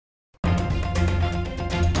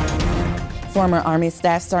Former Army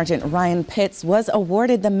Staff Sgt. Ryan Pitts was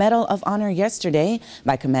awarded the Medal of Honor yesterday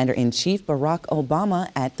by Commander-in-Chief Barack Obama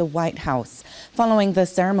at the White House. Following the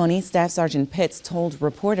ceremony, Staff Sgt. Pitts told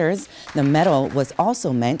reporters the medal was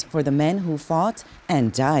also meant for the men who fought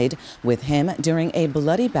and died with him during a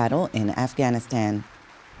bloody battle in Afghanistan.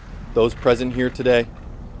 Those present here today,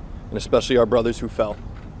 and especially our brothers who fell.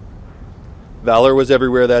 Valor was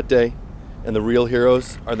everywhere that day, and the real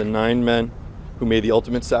heroes are the 9 men who made the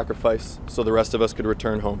ultimate sacrifice so the rest of us could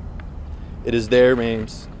return home. It is their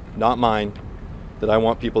names, not mine, that I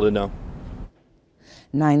want people to know.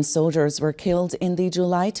 9 soldiers were killed in the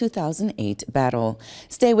July 2008 battle.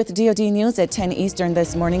 Stay with DoD News at 10 Eastern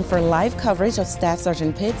this morning for live coverage of Staff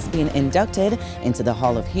Sgt. Pitts being inducted into the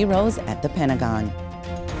Hall of Heroes at the Pentagon.